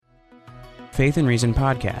Faith and Reason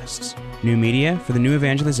podcasts, new media for the new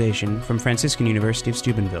evangelization from Franciscan University of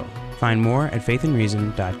Steubenville. Find more at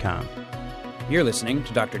faithandreason.com. You're listening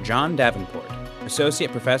to Dr. John Davenport,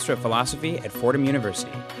 Associate Professor of Philosophy at Fordham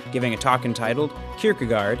University, giving a talk entitled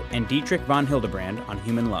Kierkegaard and Dietrich von Hildebrand on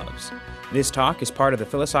Human Loves. This talk is part of the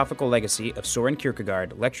Philosophical Legacy of Søren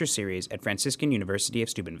Kierkegaard lecture series at Franciscan University of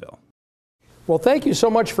Steubenville. Well, thank you so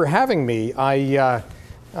much for having me.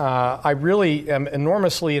 I really am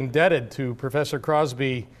enormously indebted to Professor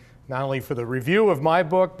Crosby, not only for the review of my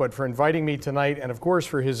book, but for inviting me tonight, and of course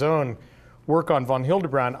for his own work on von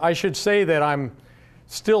Hildebrand. I should say that I'm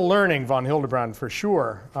still learning von Hildebrand for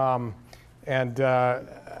sure, and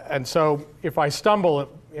so if I stumble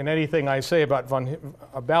in anything I say about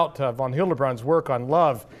von Hildebrand's work on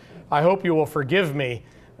love, I hope you will forgive me,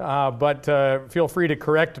 but feel free to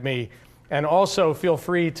correct me. And also feel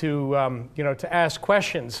free to to ask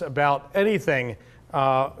questions about anything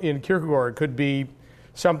in Kierkegaard. It could be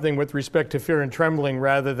something with respect to fear and trembling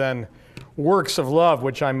rather than works of love,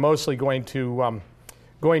 which I'm mostly going to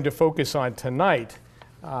focus on tonight.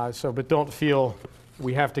 But don't feel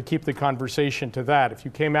we have to keep the conversation to that. If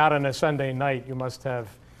you came out on a Sunday night, you must have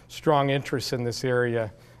strong interests in this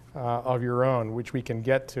area of your own, which we can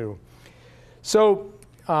get to. So.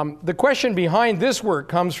 The question behind this work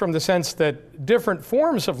comes from the sense that different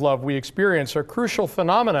forms of love we experience are crucial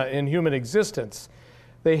phenomena in human existence.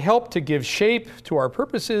 They help to give shape to our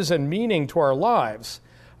purposes and meaning to our lives.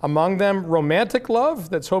 Among them, romantic love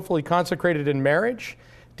that's hopefully consecrated in marriage,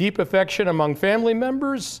 deep affection among family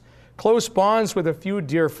members, close bonds with a few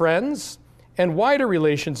dear friends, and wider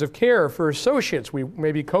relations of care for associates,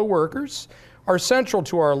 maybe co-workers, are central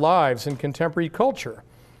to our lives in contemporary culture.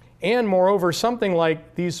 And moreover, something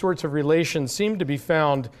like these sorts of relations seem to be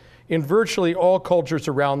found in virtually all cultures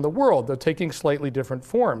around the world, though taking slightly different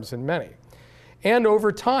forms in many. And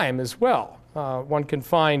over time as well. One can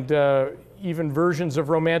find even versions of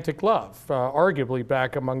romantic love, arguably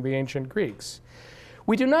back among the ancient Greeks.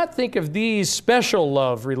 We do not think of these special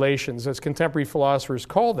love relations, as contemporary philosophers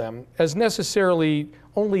call them, as necessarily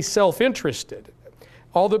only self-interested,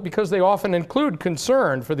 although because they often include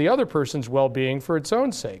concern for the other person's well-being for its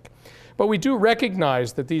own sake. But we do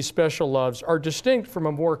recognize that these special loves are distinct from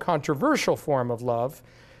a more controversial form of love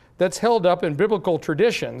that's held up in biblical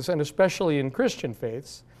traditions, and especially in Christian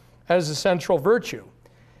faiths, as a central virtue,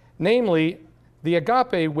 namely the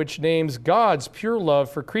agape, which names God's pure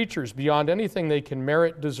love for creatures beyond anything they can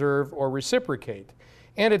merit, deserve, or reciprocate,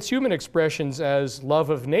 and its human expressions as love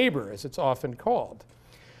of neighbor, as it's often called.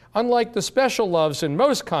 Unlike the special loves in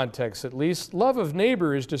most contexts, at least, love of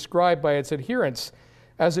neighbor is described by its adherents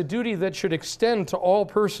as a duty that should extend to all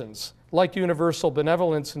persons, like universal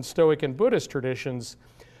benevolence in Stoic and Buddhist traditions,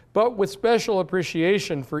 but with special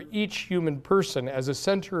appreciation for each human person as a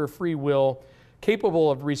center of free will,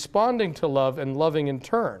 capable of responding to love and loving in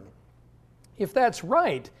turn. If that's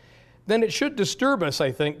right, then it should disturb us,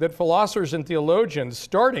 I think, that philosophers and theologians,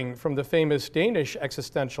 starting from the famous Danish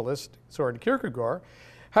existentialist Søren Kierkegaard,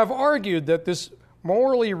 have argued that this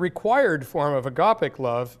morally required form of agapic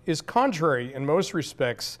love is contrary in most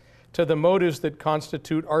respects to the motives that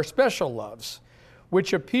constitute our special loves,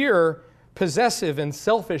 which appear possessive and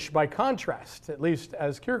selfish by contrast, at least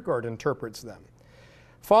as Kierkegaard interprets them.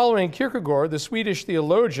 Following Kierkegaard, the Swedish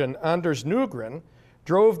theologian Anders Nygren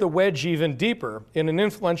drove the wedge even deeper in an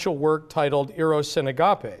influential work titled Eros and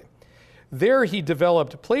Agape. There he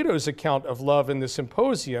developed Plato's account of love in the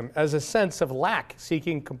Symposium as a sense of lack,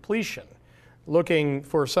 seeking completion, looking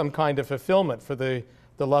for some kind of fulfillment for the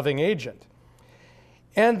loving agent,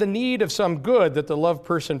 and the need of some good that the loved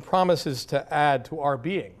person promises to add to our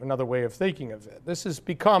being, another way of thinking of it. This has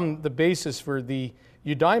become the basis for the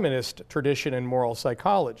eudaimonist tradition in moral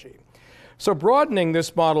psychology. So broadening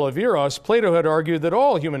this model of Eros, Plato had argued that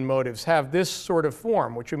all human motives have this sort of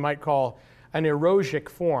form, which we might call an erosic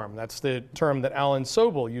form. That's the term that Alan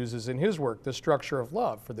Sobel uses in his work, The Structure of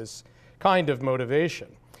Love, for this kind of motivation.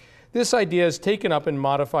 This idea is taken up and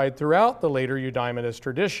modified throughout the later eudaimonist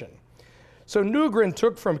tradition. So Nygren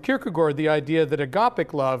took from Kierkegaard the idea that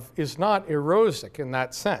agapic love is not erosic in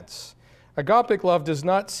that sense. Agapic love does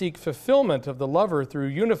not seek fulfillment of the lover through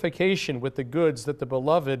unification with the goods that the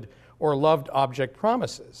beloved or loved object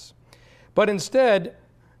promises. But instead,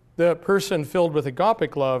 the person filled with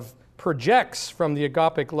agapic love projects from the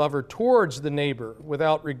agapic lover towards the neighbor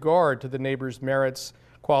without regard to the neighbor's merits,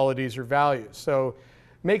 qualities, or values. So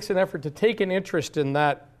makes an effort to take an interest in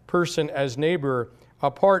that person as neighbor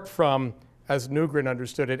apart from, as Nygren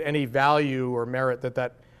understood it, any value or merit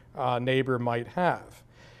that neighbor might have.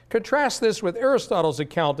 Contrast this with Aristotle's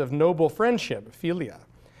account of noble friendship, philia,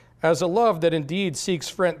 as a love that indeed seeks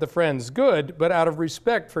the friend's good, but out of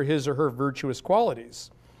respect for his or her virtuous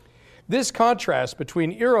qualities. This contrast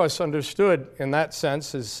between eros, understood in that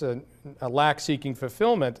sense as a lack seeking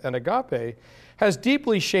fulfillment, and agape, has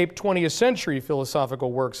deeply shaped 20th century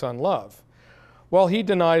philosophical works on love. While he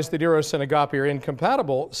denies that eros and agape are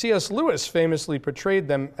incompatible, C.S. Lewis famously portrayed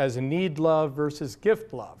them as need love versus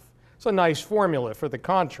gift love. It's a nice formula for the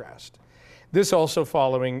contrast. This also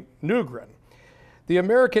following Newgren. The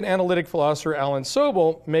American analytic philosopher Alan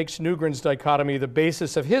Sobel makes Newgren's dichotomy the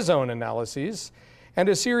basis of his own analyses, and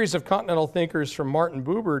a series of continental thinkers from Martin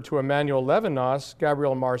Buber to Emmanuel Levinas,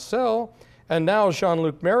 Gabriel Marcel, and now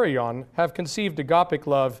Jean-Luc Marion have conceived agapic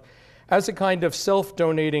love as a kind of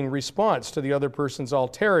self-donating response to the other person's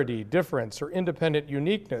alterity, difference, or independent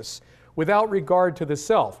uniqueness without regard to the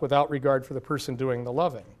self, without regard for the person doing the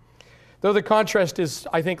loving. Though the contrast is,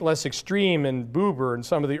 I think, less extreme in Buber and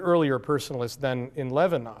some of the earlier personalists than in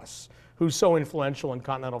Levinas, who's so influential in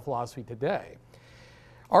continental philosophy today.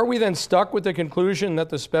 Are we then stuck with the conclusion that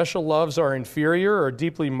the special loves are inferior or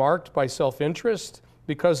deeply marked by self-interest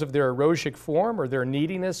because of their erotic form or their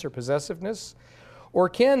neediness or possessiveness? Or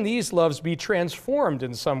can these loves be transformed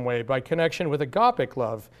in some way by connection with agapic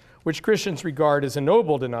love, which Christians regard as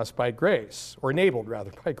ennobled in us by grace, or enabled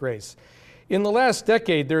rather by grace? In the last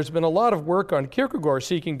decade, there's been a lot of work on Kierkegaard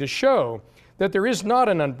seeking to show that there is not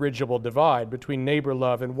an unbridgeable divide between neighbor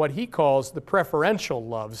love and what he calls the preferential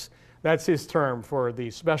loves. That's his term for the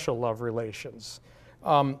special love relations.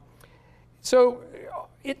 So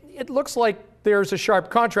it looks like there's a sharp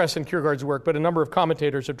contrast in Kierkegaard's work, but a number of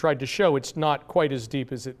commentators have tried to show it's not quite as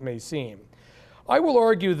deep as it may seem. I will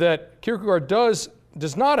argue that Kierkegaard does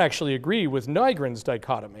not actually agree with Nygren's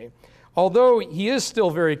dichotomy, although he is still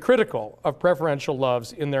very critical of preferential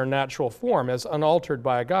loves in their natural form as unaltered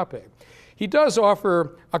by agape. He does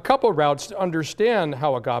offer a couple routes to understand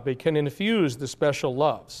how agape can infuse the special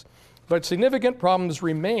loves, but significant problems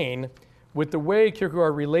remain with the way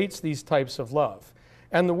Kierkegaard relates these types of love.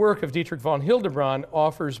 And the work of Dietrich von Hildebrand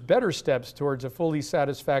offers better steps towards a fully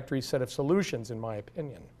satisfactory set of solutions, in my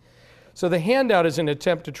opinion. So the handout is an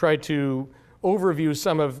attempt to try to overview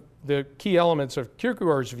some of the key elements of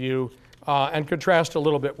Kierkegaard's view and contrast a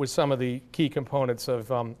little bit with some of the key components of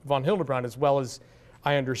von Hildebrand, as well as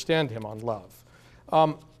I understand him on love.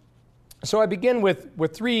 So I begin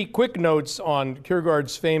with three quick notes on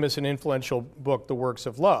Kierkegaard's famous and influential book, The Works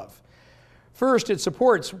of Love. First, it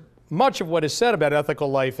supports much of what is said about ethical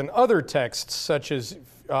life in other texts, such as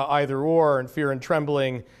Either Or and Fear and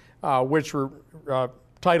Trembling, which were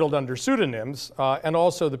titled under pseudonyms, and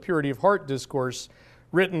also the Purity of Heart discourse,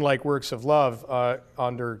 written like works of love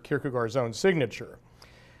under Kierkegaard's own signature.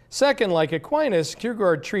 Second, like Aquinas,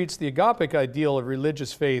 Kierkegaard treats the agapic ideal of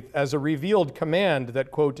religious faith as a revealed command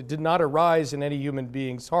that, quote, did not arise in any human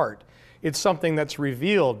being's heart. It's something that's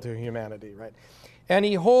revealed to humanity, right? And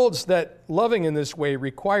he holds that loving in this way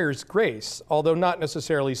requires grace, although not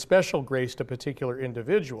necessarily special grace to particular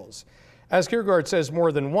individuals. As Kierkegaard says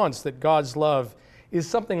more than once, that God's love is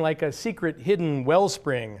something like a secret hidden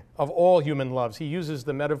wellspring of all human loves. He uses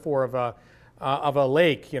the metaphor of a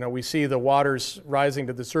lake. You know, we see the waters rising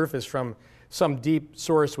to the surface from some deep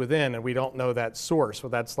source within, and we don't know that source. So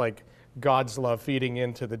that's like God's love feeding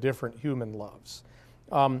into the different human loves.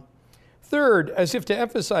 Third, as if to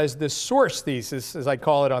emphasize this source thesis, as I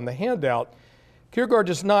call it on the handout, Kierkegaard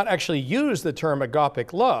does not actually use the term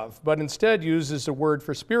agapic love, but instead uses a word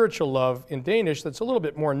for spiritual love in Danish that's a little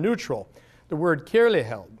bit more neutral, the word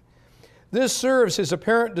kærlighed. This serves his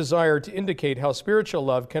apparent desire to indicate how spiritual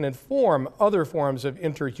love can inform other forms of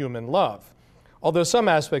interhuman love, although some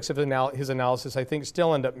aspects of his analysis, I think,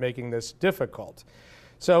 still end up making this difficult.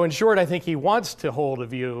 So in short, I think he wants to hold a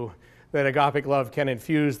view that agapic love can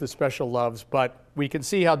infuse the special loves, but we can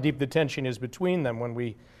see how deep the tension is between them when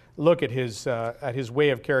we look at his way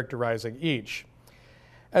of characterizing each.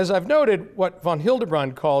 As I've noted, what von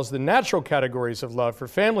Hildebrand calls the natural categories of love for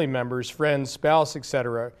family members, friends, spouse,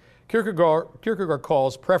 etc., Kierkegaard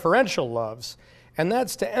calls preferential loves, and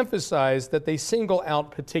that's to emphasize that they single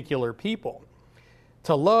out particular people.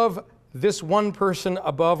 To love this one person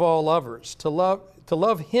above all others, to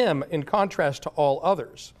love him in contrast to all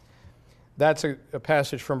others. That's a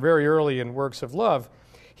passage from very early in Works of Love.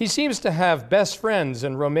 He seems to have best friends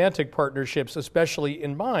and romantic partnerships especially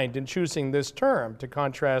in mind in choosing this term, to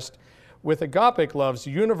contrast with agapic love's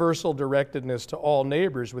universal directedness to all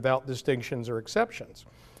neighbors without distinctions or exceptions.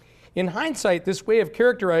 In hindsight, this way of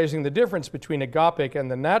characterizing the difference between agapic and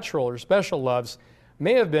the natural or special loves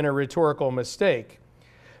may have been a rhetorical mistake.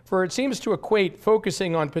 For it seems to equate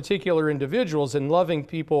focusing on particular individuals and loving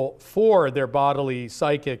people for their bodily,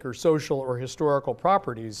 psychic, or social or historical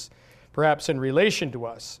properties, perhaps in relation to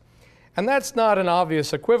us. And that's not an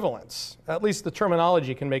obvious equivalence. At least the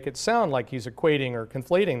terminology can make it sound like he's equating or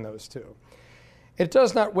conflating those two. It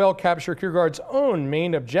does not well capture Kierkegaard's own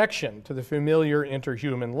main objection to the familiar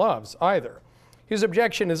interhuman loves either. His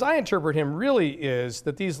objection, as I interpret him, really is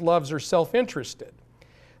that these loves are self-interested.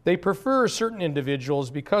 They prefer certain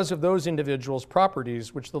individuals because of those individuals'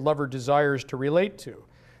 properties which the lover desires to relate to.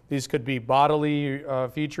 These could be bodily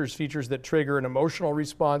features that trigger an emotional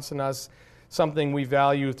response in us, something we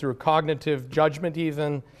value through cognitive judgment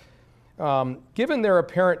even. Given their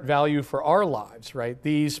apparent value for our lives, right,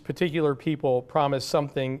 these particular people promise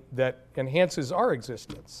something that enhances our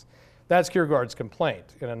existence. That's Kierkegaard's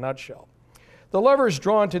complaint in a nutshell. The lover is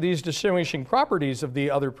drawn to these distinguishing properties of the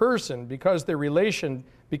other person because relation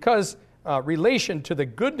to the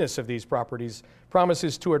goodness of these properties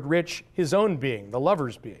promises to enrich his own being, the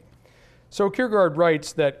lover's being. So Kierkegaard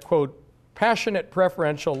writes that, quote, passionate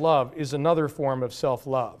preferential love is another form of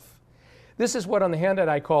self-love. This is what on the handout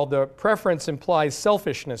I call the preference implies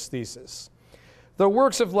selfishness thesis. Though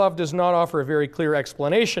Works of Love does not offer a very clear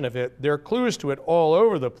explanation of it, there are clues to it all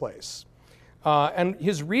over the place. And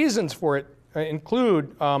his reasons for it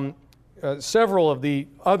include several of the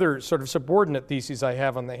other sort of subordinate theses I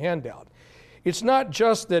have on the handout. It's not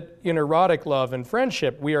just that in erotic love and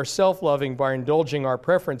friendship we are self-loving by indulging our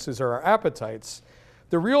preferences or our appetites.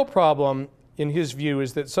 The real problem, in his view,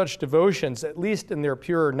 is that such devotions, at least in their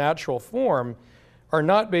pure natural form, are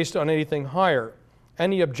not based on anything higher,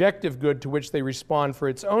 any objective good to which they respond for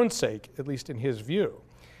its own sake, at least in his view.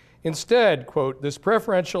 Instead, quote, this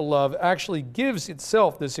preferential love actually gives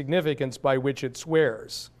itself the significance by which it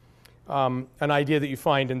swears, an idea that you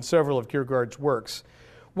find in several of Kierkegaard's works.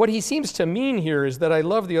 What he seems to mean here is that I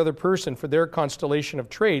love the other person for their constellation of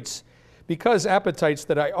traits because appetites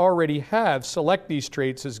that I already have select these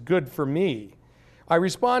traits as good for me. I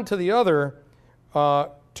respond to the other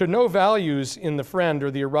to no values in the friend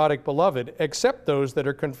or the erotic beloved except those that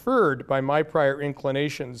are conferred by my prior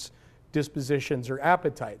inclinations, dispositions, or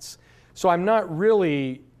appetites. So I'm not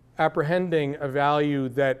really apprehending a value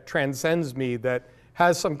that transcends me, that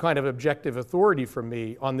has some kind of objective authority for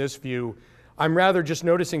me on this view. I'm rather just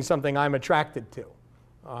noticing something I'm attracted to,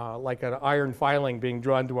 like an iron filing being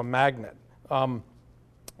drawn to a magnet.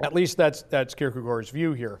 At least that's Kierkegaard's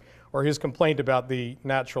view here, or his complaint about the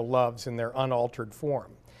natural loves in their unaltered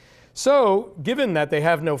form. So, given that they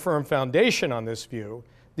have no firm foundation on this view,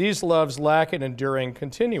 these loves lack an enduring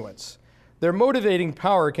continuance. Their motivating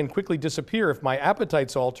power can quickly disappear if my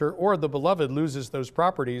appetites alter or the beloved loses those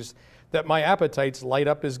properties that my appetites light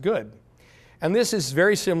up as good. And this is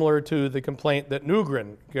very similar to the complaint that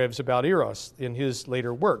Nygren gives about Eros in his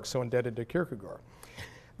later works, so indebted to Kierkegaard.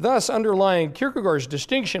 Thus, underlying Kierkegaard's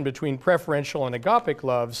distinction between preferential and agapic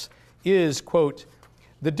loves is, quote,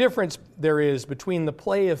 the difference there is between the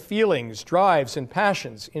play of feelings, drives, and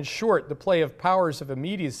passions, in short, the play of powers of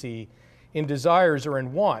immediacy in desires or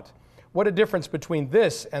in want. What a difference between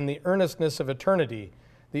this and the earnestness of eternity,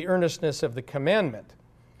 the earnestness of the commandment.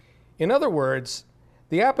 In other words,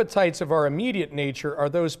 the appetites of our immediate nature are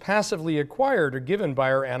those passively acquired or given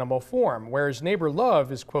by our animal form, whereas neighbor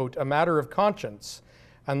love is, quote, a matter of conscience,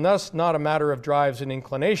 and thus not a matter of drives and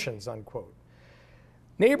inclinations, unquote.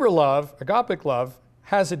 Neighbor love, agapic love,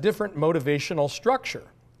 has a different motivational structure.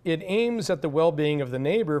 It aims at the well-being of the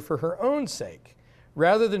neighbor for her own sake,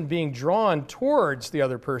 rather than being drawn towards the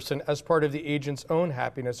other person as part of the agent's own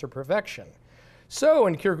happiness or perfection. So,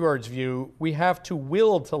 in Kierkegaard's view, we have to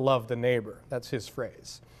will to love the neighbor, that's his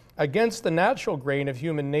phrase, against the natural grain of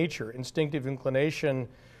human nature, instinctive inclination,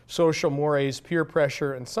 social mores, peer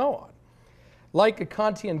pressure, and so on. Like a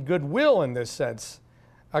Kantian goodwill in this sense,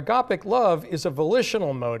 agapic love is a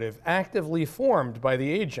volitional motive actively formed by the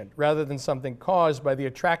agent rather than something caused by the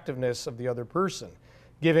attractiveness of the other person,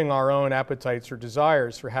 giving our own appetites or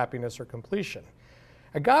desires for happiness or completion.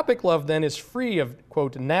 Agapic love then is free of,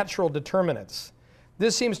 quote, natural determinants.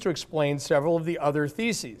 This seems to explain several of the other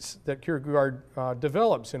theses that Kierkegaard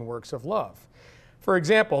develops in Works of Love. For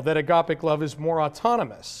example, that agapic love is more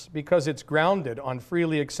autonomous because it's grounded on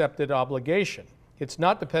freely accepted obligation. It's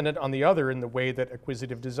not dependent on the other in the way that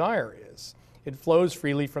acquisitive desire is. It flows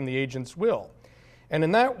freely from the agent's will. And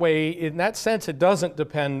in that way, in that sense, it doesn't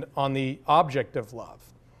depend on the object of love.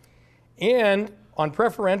 And on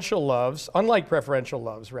preferential loves, unlike preferential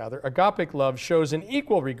loves rather, agapic love shows an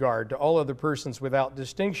equal regard to all other persons without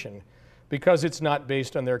distinction because it's not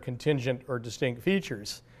based on their contingent or distinct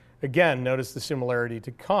features. Again, notice the similarity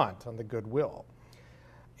to Kant on the goodwill.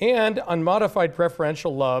 And unmodified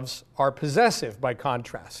preferential loves are possessive by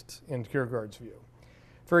contrast, in Kierkegaard's view.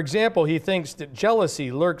 For example, he thinks that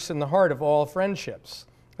jealousy lurks in the heart of all friendships,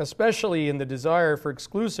 especially in the desire for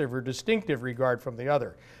exclusive or distinctive regard from the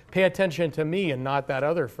other. Pay attention to me and not that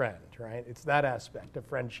other friend, right? It's that aspect of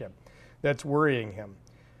friendship that's worrying him.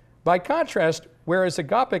 By contrast, whereas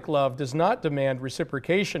agapic love does not demand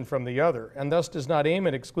reciprocation from the other and thus does not aim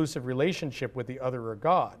at exclusive relationship with the other or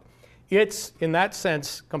God, it's, in that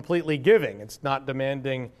sense, completely giving. It's not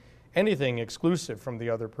demanding anything exclusive from the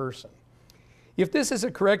other person. If this is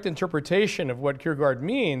a correct interpretation of what Kierkegaard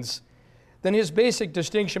means, then his basic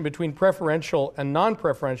distinction between preferential and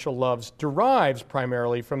non-preferential loves derives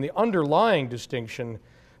primarily from the underlying distinction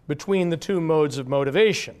between the two modes of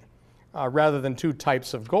motivation, rather than two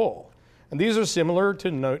types of goal. And these are similar to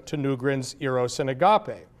Nygren's eros and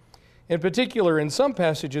agape. In particular, in some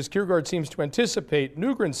passages, Kierkegaard seems to anticipate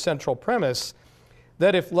Nygren's central premise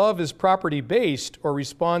that if love is property-based or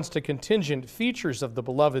responds to contingent features of the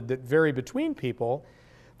beloved that vary between people,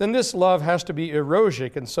 then this love has to be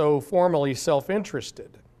erotic and so formally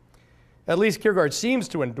self-interested. At least Kierkegaard seems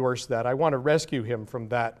to endorse that. I want to rescue him from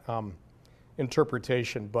that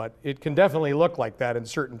interpretation, but it can definitely look like that in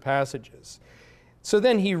certain passages. So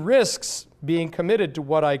then he risks being committed to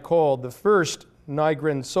what I call the first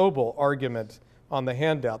Nygren-Sobel argument on the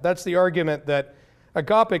handout. That's the argument that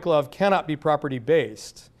agapic love cannot be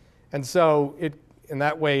property-based. And so in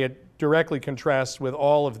that way, it directly contrasts with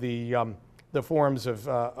all of the forms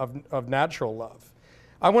of natural love.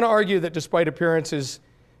 I want to argue that despite appearances,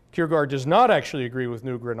 Kierkegaard does not actually agree with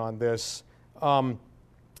Nygren on this.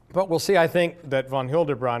 But we'll see, I think, that von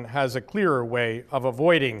Hildebrand has a clearer way of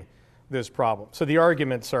avoiding this problem. So the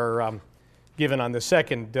arguments are given on the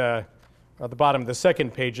second, at the bottom of the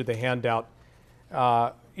second page of the handout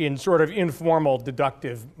in sort of informal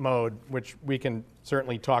deductive mode, which we can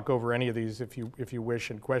certainly talk over any of these if you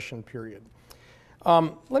wish in question period.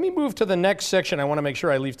 Let me move to the next section. I want to make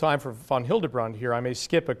sure I leave time for von Hildebrand here. I may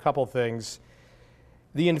skip a couple things.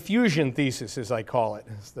 The infusion thesis, as I call it,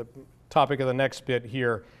 is the topic of the next bit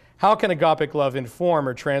here. How can agapic love inform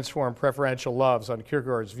or transform preferential loves on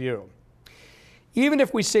Kierkegaard's view? Even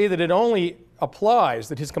if we say that it only applies,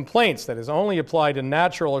 that his complaints, that is, only apply to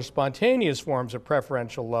natural or spontaneous forms of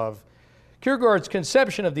preferential love, Kierkegaard's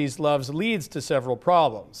conception of these loves leads to several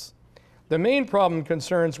problems. The main problem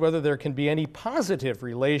concerns whether there can be any positive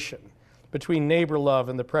relation between neighbor love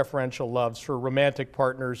and the preferential loves for romantic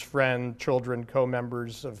partners, friends, children,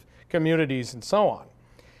 co-members of communities, and so on.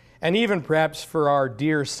 And even perhaps for our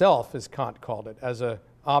dear self, as Kant called it, as an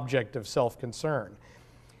object of self-concern.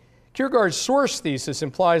 Kierkegaard's source thesis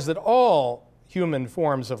implies that all human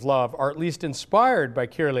forms of love are at least inspired by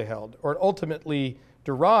Kierkegaard or ultimately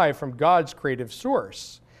derive from God's creative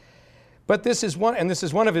source. But this is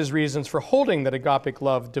one of his reasons for holding that agapic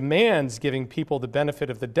love demands giving people the benefit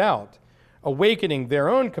of the doubt, awakening their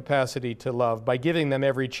own capacity to love by giving them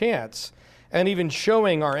every chance, and even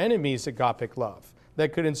showing our enemies agapic love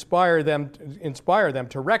that could inspire them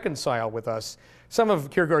to reconcile with us. Some of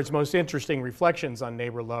Kierkegaard's most interesting reflections on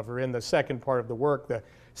neighbor love are in the second part of the work, the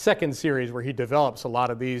second series, where he develops a lot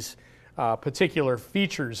of these particular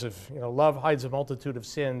features of, love hides a multitude of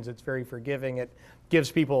sins. It's very forgiving. It gives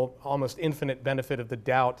people almost infinite benefit of the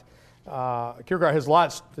doubt. Kierkegaard has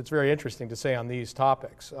lots that's very interesting to say on these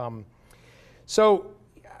topics. So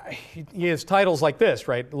he has titles like this,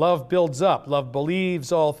 right? Love builds up. Love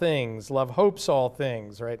believes all things. Love hopes all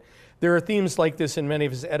things, right? There are themes like this in many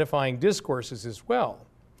of his edifying discourses as well.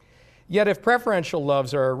 Yet if preferential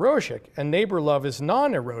loves are erotic and neighbor love is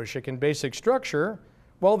non-erotic in basic structure,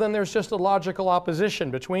 well, then there's just a logical opposition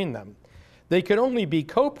between them. They could only be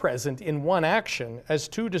co-present in one action as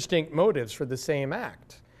two distinct motives for the same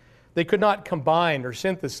act. They could not combine or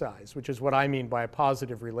synthesize, which is what I mean by a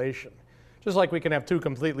positive relation. Just like we can have two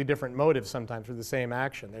completely different motives sometimes for the same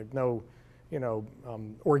action. There's no,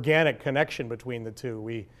 organic connection between the two.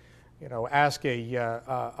 We, ask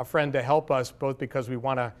a friend to help us both because we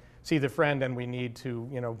want to see the friend and we need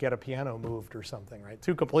to, get a piano moved or something, right?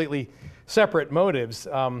 Two completely separate motives.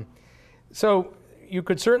 So you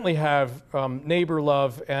could certainly have neighbor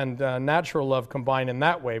love and natural love combined in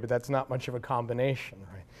that way, but that's not much of a combination,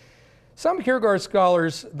 right? Some Kierkegaard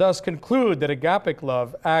scholars thus conclude that agapic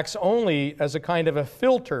love acts only as a kind of a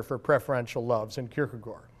filter for preferential loves in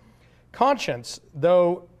Kierkegaard. Conscience,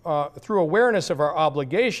 though through awareness of our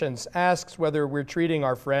obligations, asks whether we're treating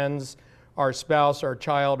our friends, our spouse, our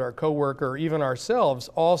child, our coworker, or even ourselves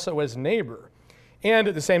also as neighbor, and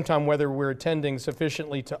at the same time whether we're attending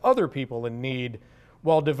sufficiently to other people in need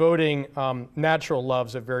while devoting natural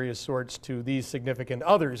loves of various sorts to these significant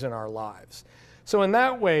others in our lives. So in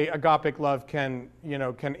that way, agapic love can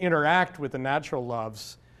interact with the natural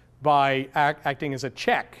loves by acting as a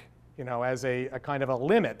check, as a kind of a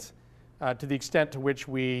limit to the extent to which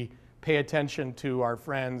we pay attention to our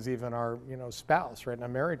friends, even our spouse, right, in a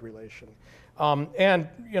married relation. And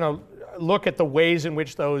look at the ways in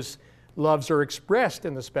which those loves are expressed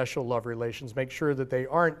in the special love relations. Make sure that they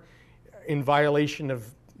aren't in violation of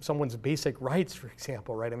someone's basic rights, for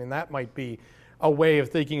example, right? I mean, that might be a way of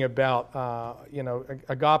thinking about,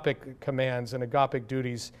 agapic commands and agapic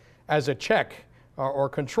duties as a check or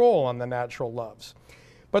control on the natural loves.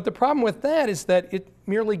 But the problem with that is that it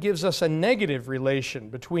merely gives us a negative relation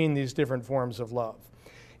between these different forms of love.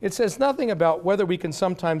 It says nothing about whether we can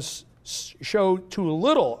sometimes show too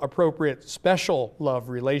little appropriate special love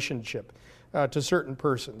relationship to certain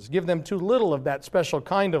persons, give them too little of that special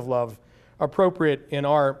kind of love appropriate in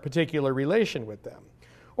our particular relation with them,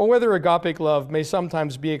 or whether agapic love may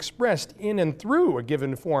sometimes be expressed in and through a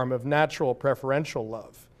given form of natural preferential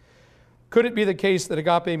love. Could it be the case that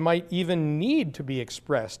agape might even need to be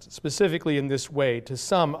expressed specifically in this way to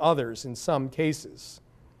some others in some cases?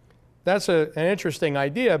 That's an interesting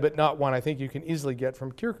idea, but not one I think you can easily get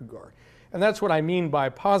from Kierkegaard. And that's what I mean by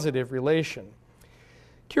positive relation.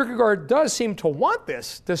 Kierkegaard does seem to want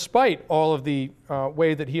this, despite all of the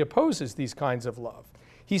way that he opposes these kinds of love.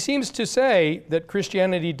 He seems to say that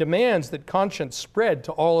Christianity demands that conscience spread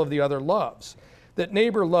to all of the other loves, that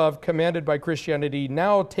neighbor love commanded by Christianity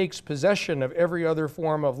now takes possession of every other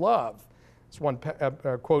form of love. That's one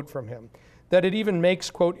quote from him. That it even makes,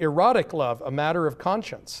 quote, erotic love a matter of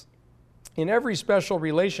conscience. In every special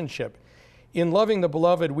relationship, in loving the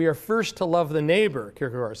beloved, we are first to love the neighbor,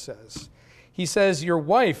 Kierkegaard says. He says, your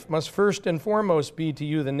wife must first and foremost be to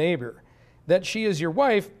you the neighbor. That she is your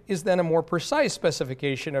wife is then a more precise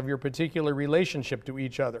specification of your particular relationship to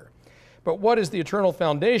each other. But what is the eternal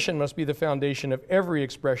foundation must be the foundation of every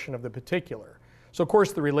expression of the particular. So, of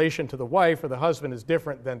course, the relation to the wife or the husband is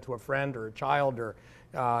different than to a friend or a child or,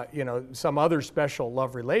 some other special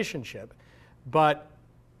love relationship. But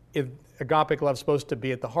if agapic love is supposed to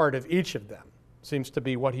be at the heart of each of them, seems to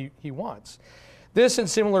be what he wants. This and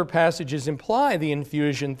similar passages imply the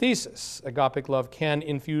infusion thesis. Agapic love can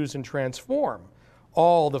infuse and transform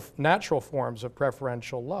all the natural forms of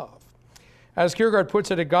preferential love. As Kierkegaard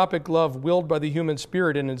puts it, agapic love, willed by the human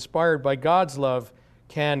spirit and inspired by God's love,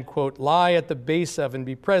 can, quote, lie at the base of and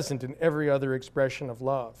be present in every other expression of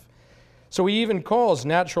love. So he even calls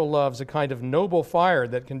natural loves a kind of noble fire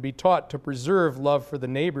that can be taught to preserve love for the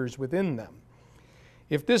neighbors within them.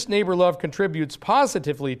 If this neighbor love contributes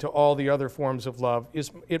positively to all the other forms of love,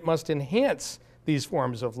 it must enhance these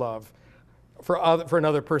forms of love for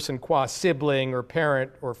another person, qua sibling or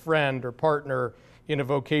parent or friend or partner in a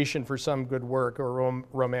vocation for some good work or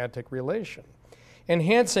romantic relation.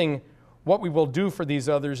 Enhancing what we will do for these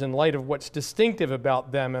others in light of what's distinctive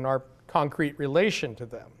about them and our concrete relation to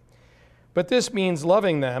them. But this means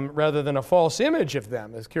loving them rather than a false image of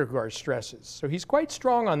them, as Kierkegaard stresses. So he's quite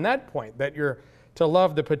strong on that point, that you're to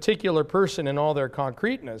love the particular person in all their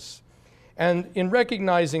concreteness. And in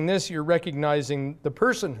recognizing this, you're recognizing the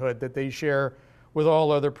personhood that they share with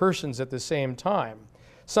all other persons at the same time,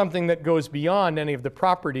 something that goes beyond any of the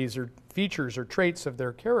properties or features or traits of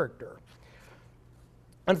their character.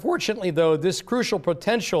 Unfortunately, though, this crucial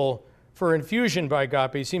potential for infusion by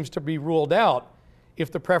agape seems to be ruled out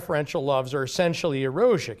if the preferential loves are essentially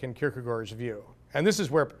erotic in Kierkegaard's view. And this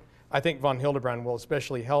is where I think von Hildebrand will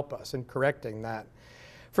especially help us in correcting that.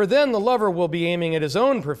 For then the lover will be aiming at his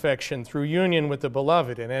own perfection through union with the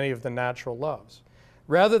beloved in any of the natural loves,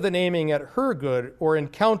 rather than aiming at her good or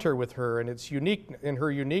encounter with her in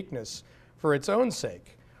her uniqueness for its own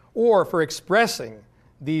sake, or for expressing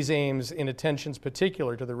these aims in attentions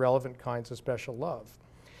particular to the relevant kinds of special love.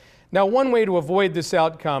 Now, one way to avoid this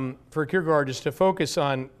outcome for Kierkegaard is to focus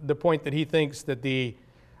on the point that he thinks that the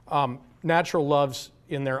natural loves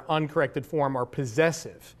in their uncorrected form are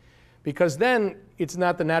possessive, because then it's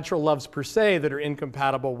not the natural loves per se that are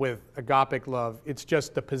incompatible with agapic love, it's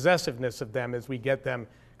just the possessiveness of them as we get them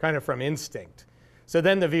kind of from instinct. So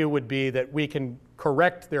then the view would be that we can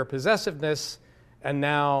correct their possessiveness and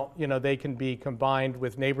now they can be combined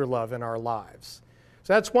with neighbor love in our lives.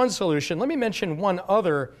 So that's one solution. Let me mention one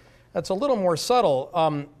other that's a little more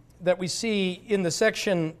subtle that we see in the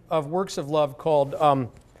section of works of love called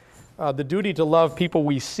the duty to love people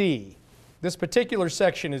we see. This particular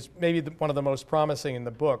section is maybe one of the most promising in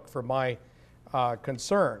the book for my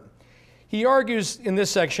concern. He argues in this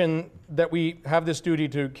section that we have this duty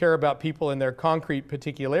to care about people in their concrete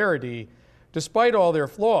particularity, despite all their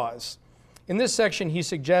flaws. In this section, he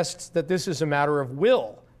suggests that this is a matter of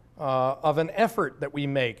will, of an effort that we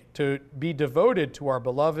make to be devoted to our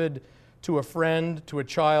beloved, to a friend, to a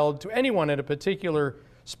child, to anyone in a particular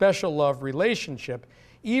special love relationship,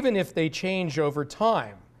 even if they change over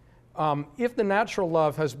time. If the natural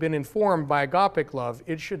love has been informed by agapic love,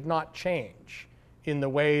 it should not change in the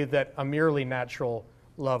way that a merely natural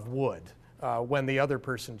love would when the other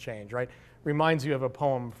person changed, right? Reminds you of a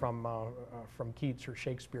poem from Keats or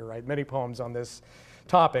Shakespeare, right? Many poems on this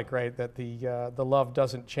topic, right? That the love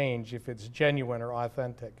doesn't change if it's genuine or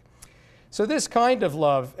authentic. So this kind of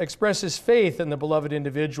love expresses faith in the beloved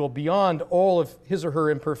individual beyond all of his or her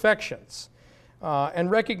imperfections, and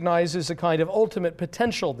recognizes a kind of ultimate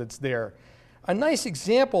potential that's there. A nice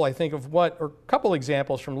example, I think, of what, or a couple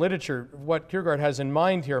examples from literature, of what Kierkegaard has in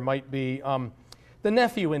mind here might be the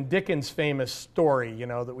nephew in Dickens' famous story, you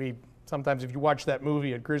know, that we sometimes, if you watch that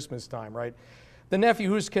movie at Christmas time, right? The nephew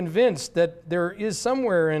who's convinced that there is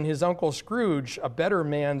somewhere in his Uncle Scrooge a better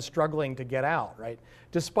man struggling to get out, right?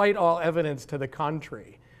 Despite all evidence to the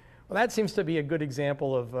contrary. Well, that seems to be a good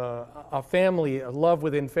example of a family, a love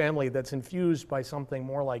within family that's infused by something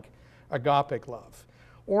more like agapic love.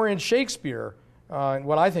 Or in Shakespeare,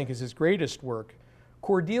 what I think is his greatest work,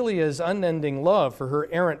 Cordelia's unending love for her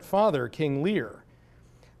errant father, King Lear.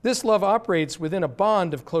 This love operates within a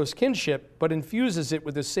bond of close kinship, but infuses it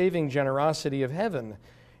with the saving generosity of heaven.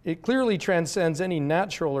 It clearly transcends any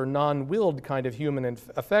natural or non-willed kind of human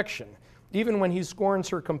affection. Even when he scorns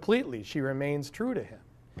her completely, she remains true to him.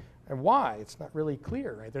 And why? It's not really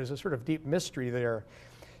clear, right? There's a sort of deep mystery there.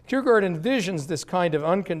 Kierkegaard envisions this kind of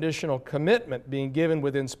unconditional commitment being given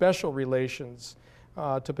within special relations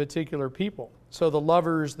to particular people. So the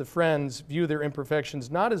lovers, the friends, view their imperfections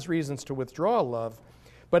not as reasons to withdraw love,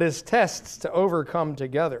 but as tests to overcome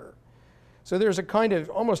together. So there's a kind of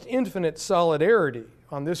almost infinite solidarity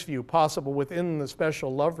on this view possible within the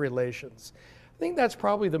special love relations. I think that's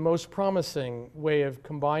probably the most promising way of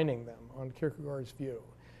combining them on Kierkegaard's view.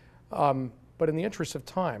 But in the interest of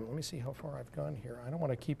time, let me see how far I've gone here. I don't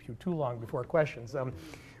want to keep you too long before questions.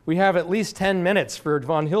 We have at least 10 minutes for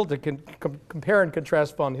von Hildebrand to compare and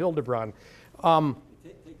contrast von Hildebrand. Take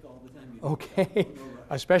all the time you Okay.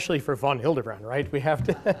 Especially for von Hildebrand, right? We have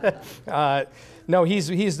to. No,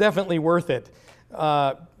 he's definitely worth it.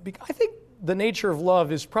 I think the nature of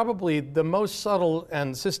love is probably the most subtle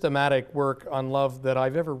and systematic work on love that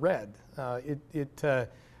I've ever read. It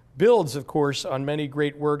builds, of course, on many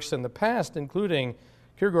great works in the past, including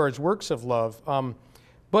Kierkegaard's works of love.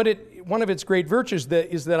 But one of its great virtues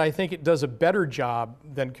is that I think it does a better job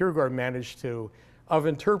than Kierkegaard managed to of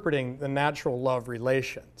interpreting the natural love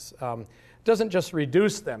relations. Doesn't just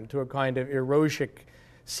reduce them to a kind of erotic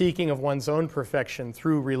seeking of one's own perfection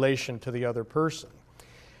through relation to the other person.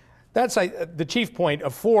 That's the chief point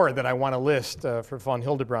of 4 that I want to list for von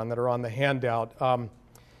Hildebrand that are on the handout.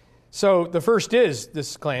 So the first is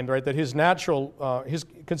this claim, right, that his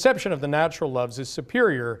conception of the natural loves is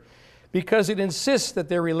superior because it insists that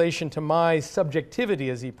their relation to my subjectivity,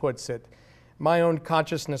 as he puts it, my own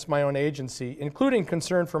consciousness, my own agency, including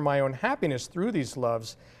concern for my own happiness through these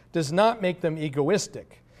loves, does not make them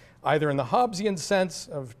egoistic, either in the Hobbesian sense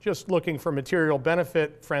of just looking for material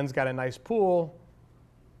benefit, friends got a nice pool,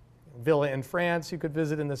 villa in France you could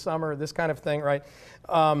visit in the summer, this kind of thing, right?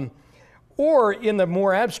 Or in the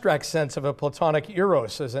more abstract sense of a Platonic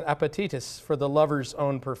eros as an appetitus for the lover's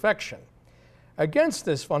own perfection. Against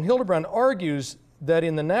this, von Hildebrand argues that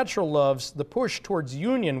in the natural loves, the push towards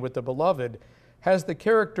union with the beloved has the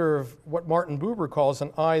character of what Martin Buber calls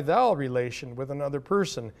an I-thou relation with another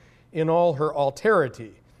person in all her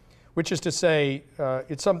alterity, which is to say,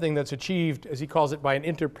 it's something that's achieved, as he calls it, by an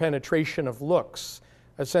interpenetration of looks,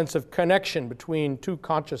 a sense of connection between two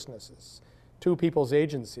consciousnesses, two people's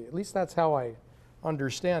agency. At least that's how I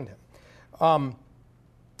understand him.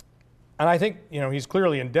 And I think he's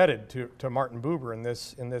clearly indebted to Martin Buber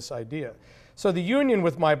in this idea. So the union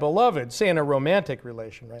with my beloved, say in a romantic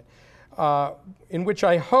relation, right, in which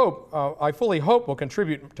I fully hope will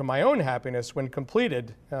contribute to my own happiness when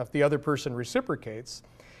completed, if the other person reciprocates,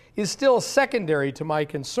 is still secondary to my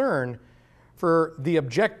concern for the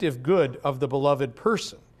objective good of the beloved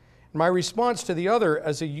person. My response to the other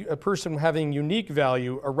as a person having unique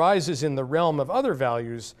value arises in the realm of other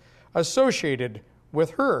values associated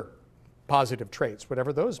with her positive traits,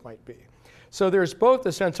 whatever those might be. So there's both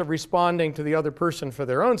a sense of responding to the other person for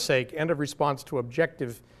their own sake and a response to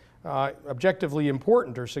objectively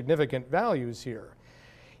important or significant values here.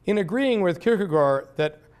 In agreeing with Kierkegaard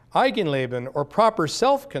that Eigenleben, or proper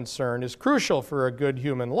self-concern, is crucial for a good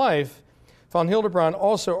human life, von Hildebrand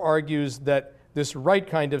also argues that this right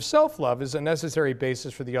kind of self-love is a necessary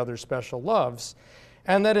basis for the other special loves,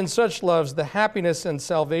 and that in such loves the happiness and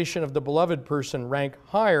salvation of the beloved person rank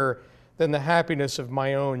higher than the happiness of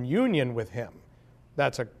my own union with him.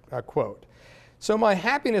 That's a quote. So my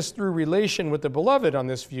happiness through relation with the beloved on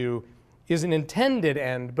this view is an intended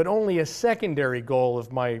end, but only a secondary goal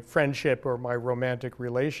of my friendship or my romantic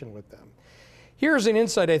relation with them. Here's an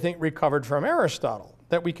insight I think recovered from Aristotle,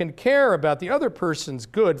 that we can care about the other person's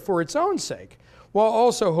good for its own sake, while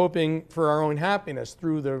also hoping for our own happiness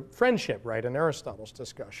through the friendship, right, in Aristotle's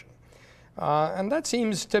discussion. And that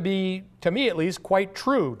seems to be, to me at least, quite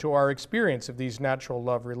true to our experience of these natural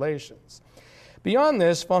love relations. Beyond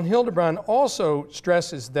this, von Hildebrand also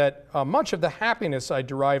stresses that much of the happiness I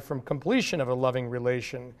derive from completion of a loving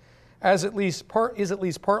relation is at least partly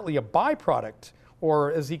a byproduct,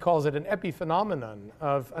 or as he calls it, an epiphenomenon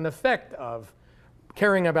of an effect of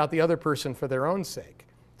caring about the other person for their own sake.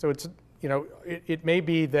 So it's, it may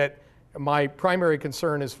be that my primary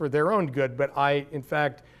concern is for their own good, but I, in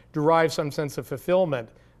fact, derive some sense of fulfillment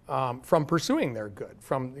from pursuing their good,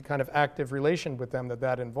 from the kind of active relation with them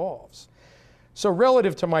that involves. So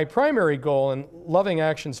relative to my primary goal in loving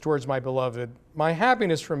actions towards my beloved, my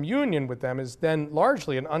happiness from union with them is then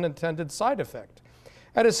largely an unintended side effect.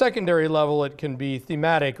 At a secondary level, it can be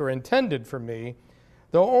thematic or intended for me,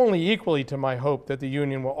 though only equally to my hope that the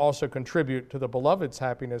union will also contribute to the beloved's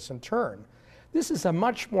happiness in turn. This is a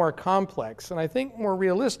much more complex and I think more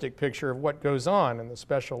realistic picture of what goes on in the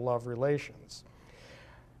special love relations.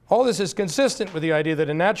 All this is consistent with the idea that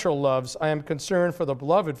in natural loves, I am concerned for the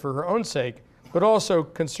beloved for her own sake, but also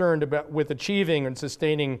concerned with achieving and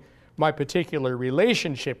sustaining my particular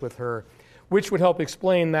relationship with her, which would help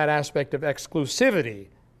explain that aspect of exclusivity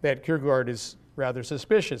that Kierkegaard is rather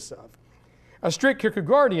suspicious of. A strict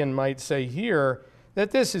Kierkegaardian might say here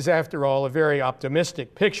that this is, after all, a very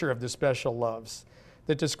optimistic picture of the special loves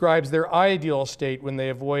that describes their ideal state when they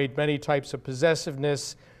avoid many types of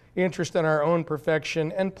possessiveness, interest in our own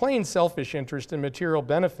perfection, and plain selfish interest in material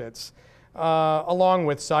benefits, along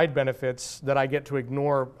with side benefits that I get to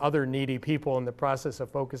ignore other needy people in the process of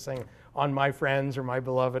focusing on my friends or my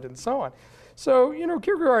beloved and so on. So,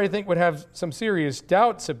 Kierkegaard, I think, would have some serious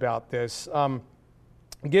doubts about this,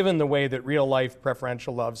 given the way that real-life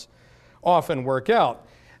preferential loves often work out.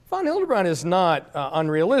 Von Hildebrand is not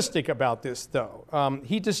unrealistic about this, though.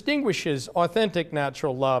 He distinguishes authentic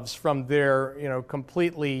natural loves from their,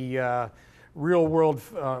 completely real-world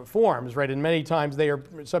forms, right? And many times they are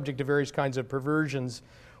subject to various kinds of perversions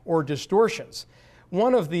or distortions.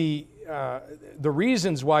 One of the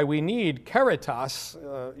reasons why we need caritas,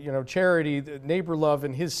 charity, neighbor love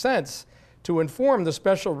in his sense, to inform the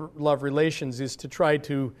special love relations is to try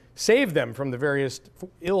to save them from the various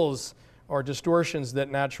ills or distortions that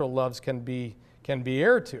natural loves can be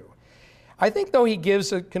heir to. I think, though, he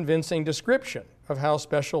gives a convincing description of how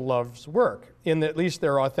special loves work, in at least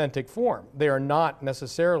their authentic form. They are not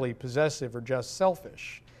necessarily possessive or just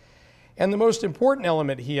selfish. And the most important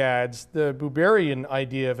element, he adds, the Buberian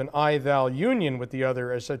idea of an I-thou union with the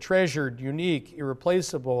other as a treasured, unique,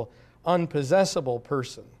 irreplaceable, unpossessable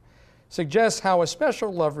person, suggests how a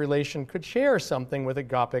special love relation could share something with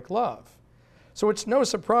agapic love. So it's no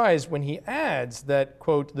surprise when he adds that,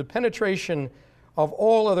 quote, the penetration of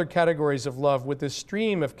all other categories of love with this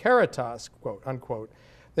stream of caritas, quote, unquote,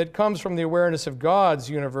 that comes from the awareness of God's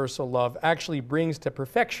universal love actually brings to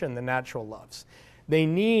perfection the natural loves. They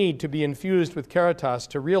need to be infused with caritas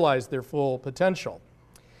to realize their full potential.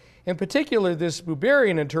 In particular, this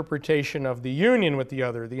Buberian interpretation of the union with the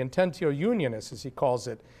other, the intentio unionis, as he calls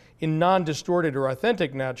it, in non-distorted or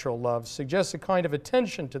authentic natural love, suggests a kind of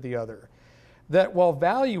attention to the other, that while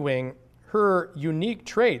valuing her unique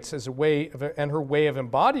traits as and her way of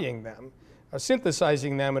embodying them,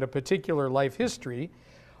 synthesizing them in a particular life history,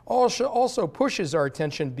 also pushes our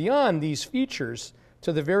attention beyond these features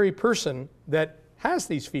to the very person that has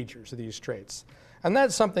these features, these traits. And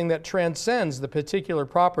that's something that transcends the particular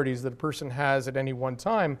properties that a person has at any one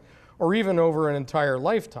time, or even over an entire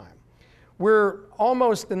lifetime. We're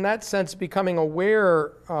almost, in that sense, becoming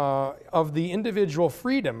aware of the individual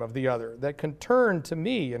freedom of the other that can turn to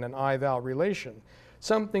me in an I-thou relation,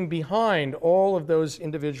 something behind all of those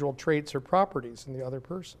individual traits or properties in the other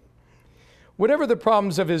person. Whatever the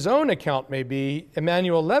problems of his own account may be,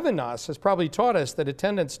 Emmanuel Levinas has probably taught us that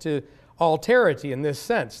attendance to alterity in this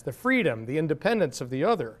sense, the freedom, the independence of the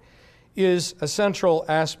other, is a central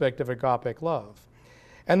aspect of agapic love.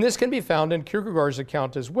 And this can be found in Kierkegaard's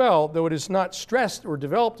account as well, though it is not stressed or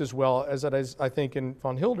developed as well as it is, I think, in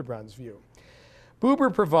von Hildebrand's view.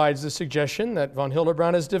 Buber provides the suggestion that von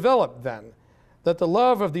Hildebrand has developed then, that the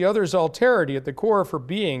love of the other's alterity at the core of her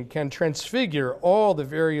being can transfigure all the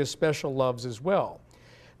various special loves as well.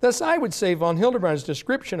 Thus, I would say von Hildebrand's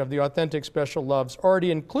description of the authentic special loves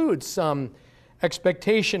already includes some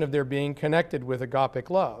expectation of their being connected with agapic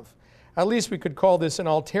love. At least we could call this an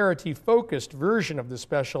alterity-focused version of the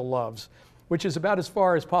special loves, which is about as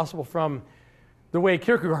far as possible from the way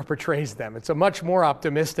Kierkegaard portrays them. It's a much more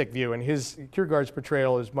optimistic view, and Kierkegaard's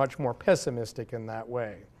portrayal is much more pessimistic in that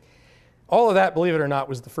way. All of that, believe it or not,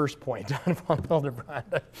 was the first point on von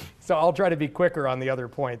Hildebrand. So I'll try to be quicker on the other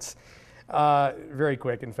points. Very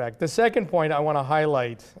quick, in fact. The second point I want to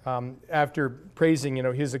highlight, after praising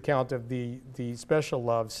his account of the special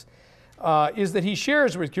loves, is that he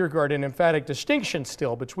shares with Kierkegaard an emphatic distinction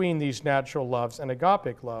still between these natural loves and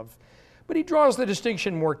agapic love. But he draws the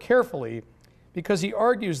distinction more carefully because he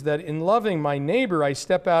argues that in loving my neighbor, I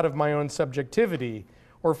step out of my own subjectivity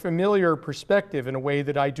or familiar perspective in a way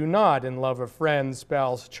that I do not in love of friend,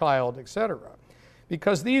 spouse, child, etc.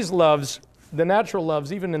 Because these loves, the natural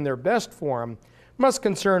loves, even in their best form, must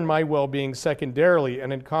concern my well-being secondarily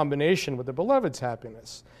and in combination with the beloved's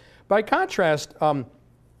happiness. By contrast,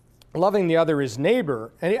 loving the other is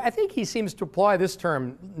neighbor, and I think he seems to apply this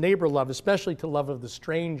term, neighbor love, especially to love of the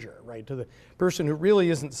stranger, right, to the person who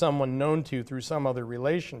really isn't someone known to through some other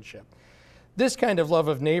relationship. This kind of love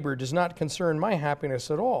of neighbor does not concern my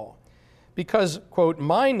happiness at all, because, quote,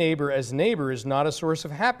 my neighbor as neighbor is not a source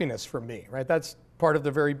of happiness for me, right? That's part of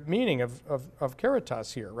the very meaning of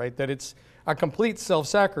caritas here, right, that it's a complete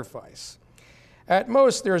self-sacrifice. At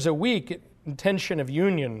most, there's a weak intention of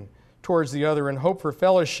union towards the other and hope for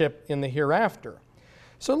fellowship in the hereafter.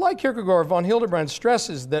 So like Kierkegaard, von Hildebrand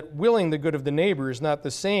stresses that willing the good of the neighbor is not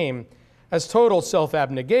the same as total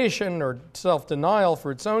self-abnegation or self-denial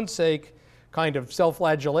for its own sake, kind of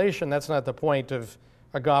self-flagellation. That's not the point of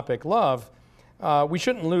agapic love. We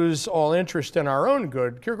shouldn't lose all interest in our own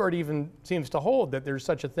good. Kierkegaard even seems to hold that there's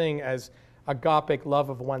such a thing as agapic love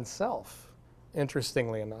of oneself,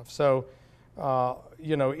 interestingly enough. So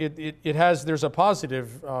there's a positive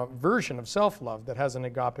version of self-love that has an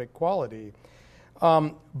agapic quality.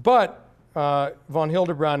 But von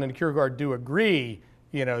Hildebrand and Kierkegaard do agree,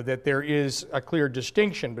 that there is a clear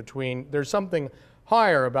distinction between, there's something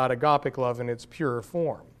higher about agapic love in its pure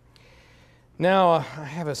form. Now, I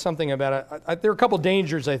have something about it. There are a couple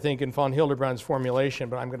dangers, I think, in von Hildebrand's formulation,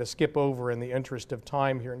 but I'm going to skip over in the interest of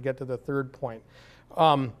time here and get to the third point.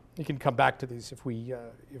 You can come back to these if we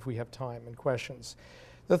have time and questions.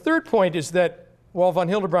 The third point is that while von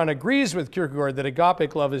Hildebrand agrees with Kierkegaard that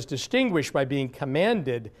agapic love is distinguished by being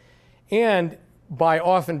commanded and by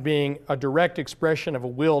often being a direct expression of a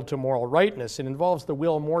will to moral rightness, it involves the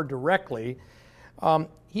will more directly,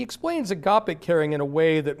 he explains agapic caring in a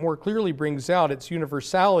way that more clearly brings out its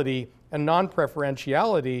universality and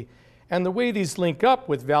non-preferentiality and the way these link up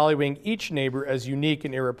with valuing each neighbor as unique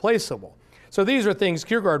and irreplaceable. So these are things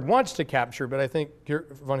Kierkegaard wants to capture, but I think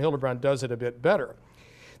von Hildebrand does it a bit better.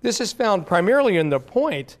 This is found primarily in the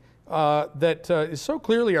point that is so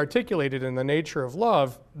clearly articulated in the nature of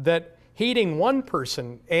love that hating one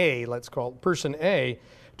person, A, let's call it person A,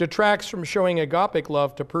 detracts from showing agapic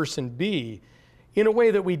love to person B in a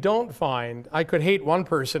way that we don't find. I could hate one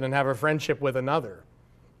person and have a friendship with another.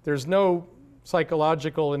 There's no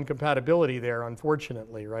psychological incompatibility there,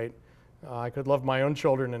 unfortunately, right? I could love my own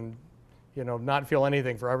children and not feel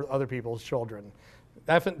anything for other people's children.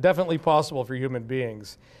 Definitely possible for human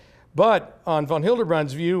beings. But on von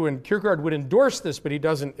Hildebrand's view, and Kierkegaard would endorse this, but he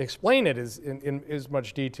doesn't explain it in as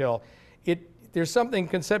much detail, there's something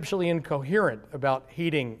conceptually incoherent about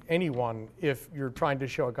hating anyone if you're trying to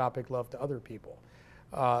show agapic love to other people.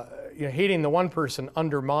 Hating the one person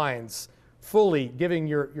undermines fully giving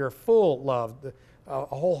your full love, a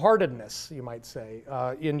wholeheartedness, you might say,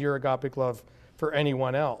 in your agapic love for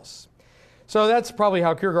anyone else. So that's probably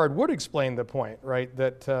how Kierkegaard would explain the point, right?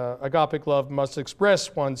 That agapic love must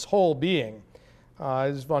express one's whole being.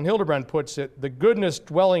 As von Hildebrand puts it, the goodness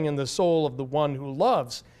dwelling in the soul of the one who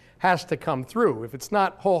loves has to come through. If it's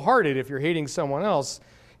not wholehearted, if you're hating someone else,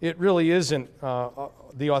 it really isn't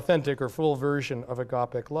the authentic or full version of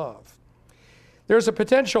agapic love. There's a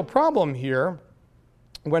potential problem here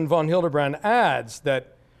when von Hildebrand adds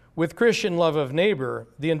that with Christian love of neighbor,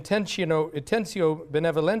 the intentio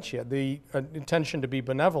benevolentia, the intention to be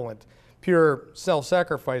benevolent, pure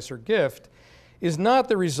self-sacrifice or gift, is not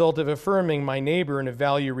the result of affirming my neighbor in a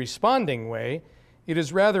value-responding way. It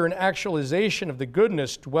is rather an actualization of the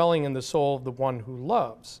goodness dwelling in the soul of the one who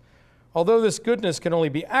loves. Although this goodness can only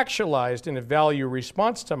be actualized in a value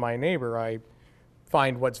response to my neighbor, I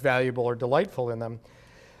find what's valuable or delightful in them.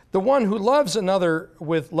 The one who loves another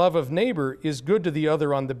with love of neighbor is good to the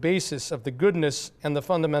other on the basis of the goodness and the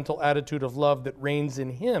fundamental attitude of love that reigns in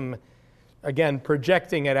him, again,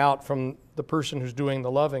 projecting it out from the person who's doing the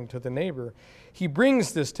loving to the neighbor, he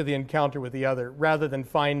brings this to the encounter with the other rather than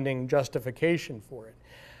finding justification for it.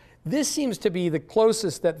 This seems to be the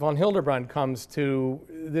closest that von Hildebrand comes to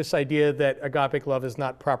this idea that agapic love is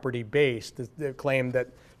not property-based, the claim that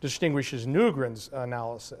distinguishes Nygren's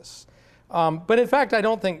analysis. But in fact, I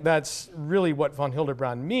don't think that's really what von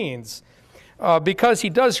Hildebrand means, because he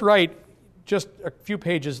does write just a few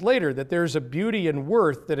pages later that there's a beauty and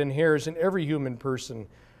worth that inheres in every human person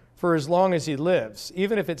for as long as he lives,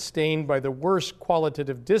 even if it's stained by the worst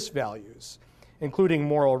qualitative disvalues, including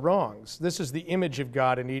moral wrongs. This is the image of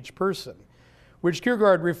God in each person, which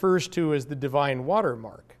Kierkegaard refers to as the divine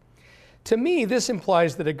watermark. To me, this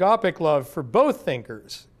implies that agapic love for both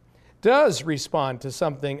thinkers does respond to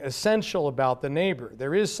something essential about the neighbor.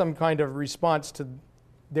 There is some kind of response to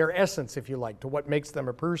their essence, if you like, to what makes them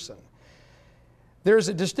a person. There's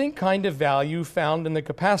a distinct kind of value found in the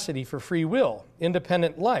capacity for free will,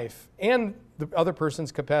 independent life, and the other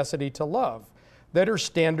person's capacity to love that are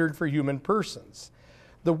standard for human persons.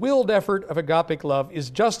 The willed effort of agapic love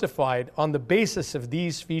is justified on the basis of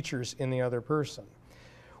these features in the other person,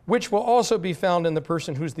 which will also be found in the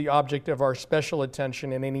person who's the object of our special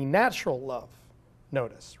attention in any natural love.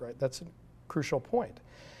 Notice, right? That's a crucial point.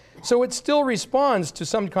 So it still responds to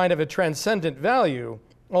some kind of a transcendent value,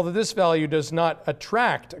 although this value does not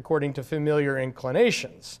attract according to familiar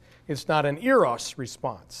inclinations. It's not an eros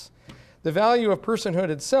response. The value of personhood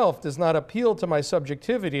itself does not appeal to my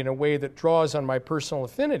subjectivity in a way that draws on my personal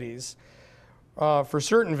affinities for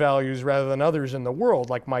certain values rather than others in the world,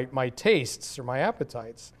 like my tastes or my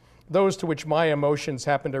appetites, those to which my emotions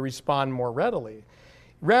happen to respond more readily.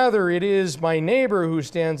 Rather, it is my neighbor who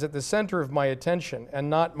stands at the center of my attention and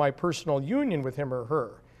not my personal union with him or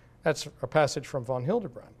her. That's a passage from von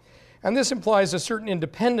Hildebrand. And this implies a certain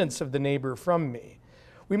independence of the neighbor from me.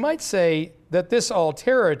 We might say that this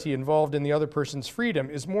alterity involved in the other person's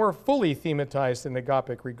freedom is more fully thematized in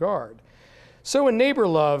agapic regard. So in neighbor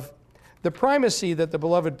love, the primacy that the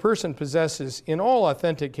beloved person possesses in all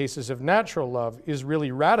authentic cases of natural love is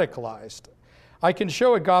really radicalized. I can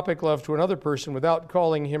show agapic love to another person without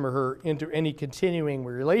calling him or her into any continuing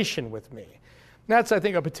relation with me. That's, I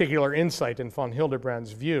think, a particular insight in von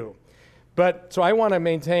Hildebrand's view. But so I want to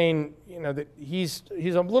maintain, that he's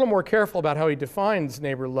a little more careful about how he defines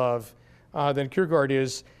neighbor love than Kierkegaard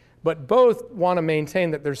is. But both want to maintain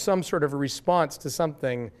that there's some sort of a response to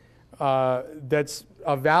something that's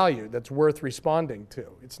of value, that's worth responding to.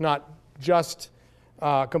 It's not just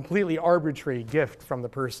a completely arbitrary gift from the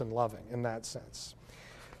person loving in that sense.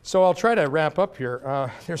 So I'll try to wrap up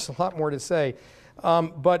here. There's a lot more to say.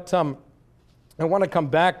 But I want to come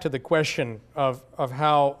back to the question of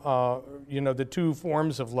how the two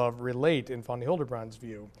forms of love relate in von Hildebrand's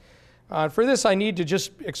view. For this, I need to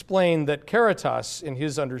just explain that caritas, in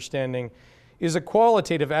his understanding, is a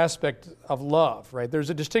qualitative aspect of love, right? There's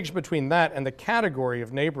a distinction between that and the category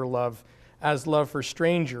of neighbor love as love for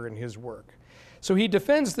stranger in his work. So he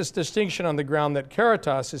defends this distinction on the ground that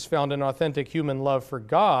caritas is found in authentic human love for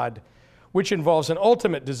God, which involves an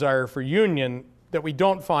ultimate desire for union that we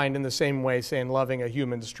don't find in the same way, say, in loving a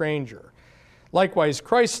human stranger. Likewise,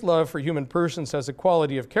 Christ's love for human persons has a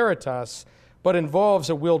quality of caritas, but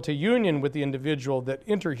involves a will to union with the individual that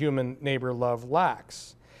interhuman neighbor love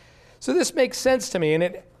lacks. So this makes sense to me, and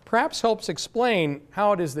it perhaps helps explain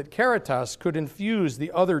how it is that caritas could infuse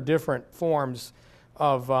the other different forms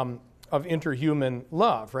of interhuman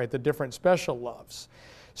love, right? The different special loves.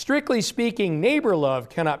 Strictly speaking, neighbor love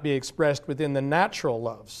cannot be expressed within the natural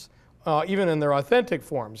loves, even in their authentic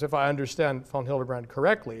forms, if I understand von Hildebrand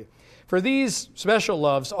correctly. For these special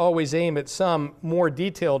loves always aim at some more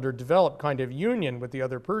detailed or developed kind of union with the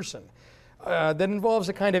other person that involves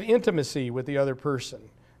a kind of intimacy with the other person,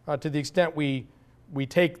 to the extent we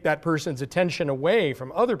take that person's attention away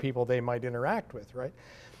from other people they might interact with, right?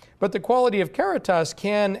 But the quality of caritas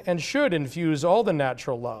can and should infuse all the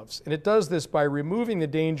natural loves, and it does this by removing the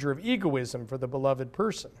danger of egoism for the beloved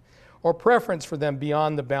person, or preference for them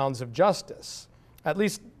beyond the bounds of justice. At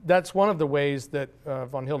least that's one of the ways that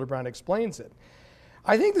von Hildebrand explains it.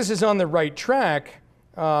 I think this is on the right track,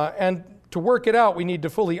 and to work it out, we need to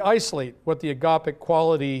fully isolate what the agapic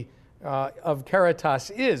quality of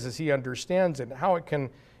caritas is, as he understands it, and how it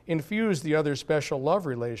can infuse the other special love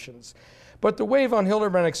relations. But the way von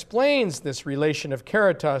Hildebrand explains this relation of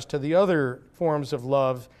caritas to the other forms of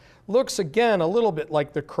love looks again a little bit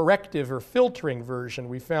like the corrective or filtering version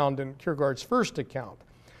we found in Kierkegaard's first account,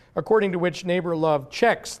 according to which neighbor love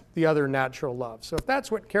checks the other natural love. So if that's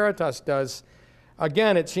what caritas does,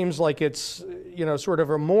 again, it seems like it's sort of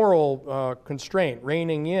a moral constraint,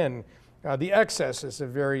 reining in the excesses of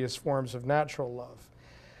various forms of natural love.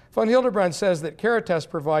 Von Hildebrand says that caritas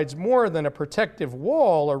provides more than a protective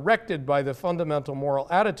wall erected by the fundamental moral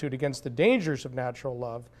attitude against the dangers of natural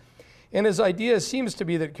love. And his idea seems to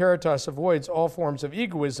be that caritas avoids all forms of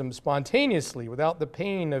egoism spontaneously without the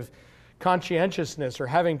pain of conscientiousness or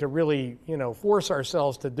having to really, force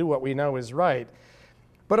ourselves to do what we know is right.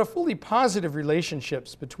 But a fully positive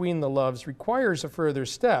relationships between the loves requires a further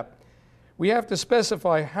step. We have to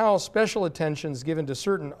specify how special attentions given to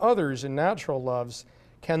certain others in natural loves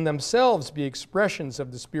can themselves be expressions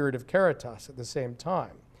of the spirit of caritas at the same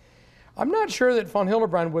time. I'm not sure that von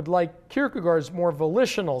Hildebrand would like Kierkegaard's more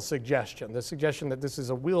volitional suggestion, the suggestion that this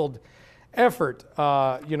is a willed effort,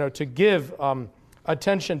 to give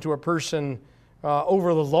attention to a person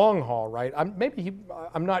over the long haul, right?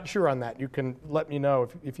 I'm not sure on that. You can let me know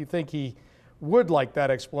if you think he would like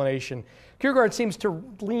that explanation. Kierkegaard seems to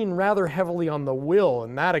lean rather heavily on the will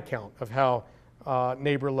in that account of how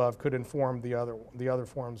neighbor love could inform the other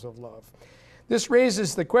forms of love. This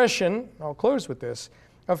raises the question, I'll close with this,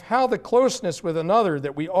 of how the closeness with another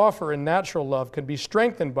that we offer in natural love can be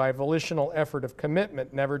strengthened by volitional effort of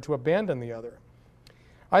commitment never to abandon the other.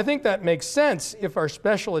 I think that makes sense if our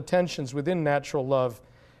special attentions within natural love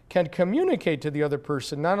can communicate to the other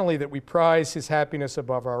person not only that we prize his happiness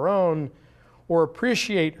above our own or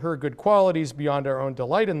appreciate her good qualities beyond our own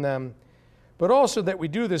delight in them, but also that we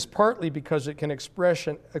do this partly because it can express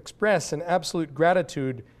an absolute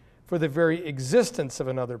gratitude for the very existence of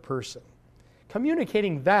another person.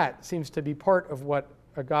 Communicating that seems to be part of what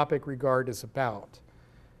agapic regard is about.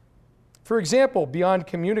 For example, beyond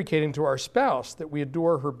communicating to our spouse that we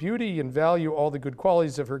adore her beauty and value all the good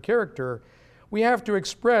qualities of her character, we have to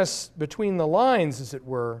express between the lines, as it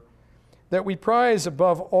were, that we prize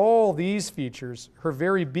above all these features her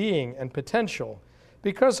very being and potential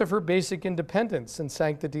because of her basic independence and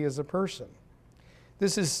sanctity as a person.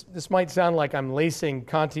 This might sound like I'm lacing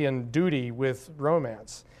Kantian duty with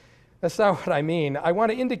romance. That's not what I mean. I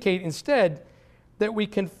want to indicate instead that we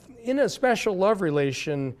can, in a special love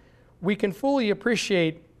relation, we can fully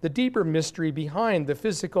appreciate the deeper mystery behind the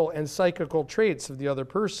physical and psychical traits of the other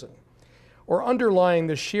person, or underlying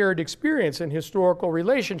the shared experience and historical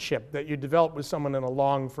relationship that you develop with someone in a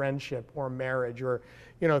long friendship or marriage, or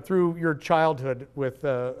through your childhood with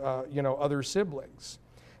other siblings.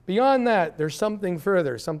 Beyond that, there's something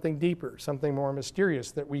further, something deeper, something more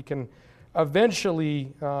mysterious that we can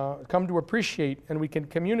eventually come to appreciate, and we can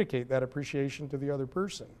communicate that appreciation to the other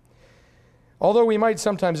person. Although we might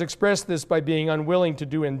sometimes express this by being unwilling to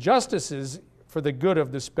do injustices for the good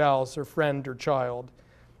of the spouse or friend or child,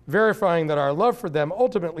 verifying that our love for them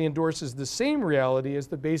ultimately endorses the same reality as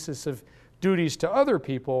the basis of duties to other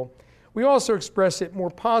people, we also express it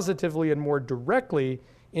more positively and more directly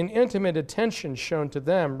in intimate attention shown to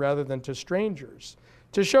them rather than to strangers,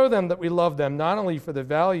 to show them that we love them not only for the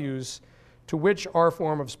values to which our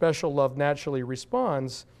form of special love naturally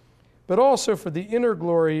responds, but also for the inner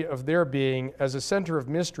glory of their being as a center of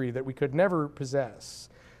mystery that we could never possess.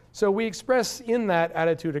 So we express in that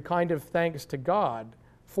attitude a kind of thanks to God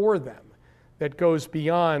for them that goes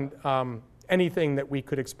beyond anything that we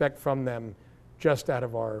could expect from them just out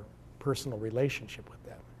of our personal relationship with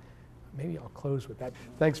them. Maybe I'll close with that.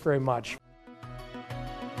 Thanks very much.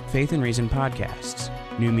 Faith and Reason Podcasts,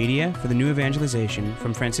 new media for the new evangelization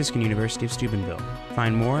from Franciscan University of Steubenville.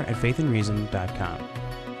 Find more at faithandreason.com.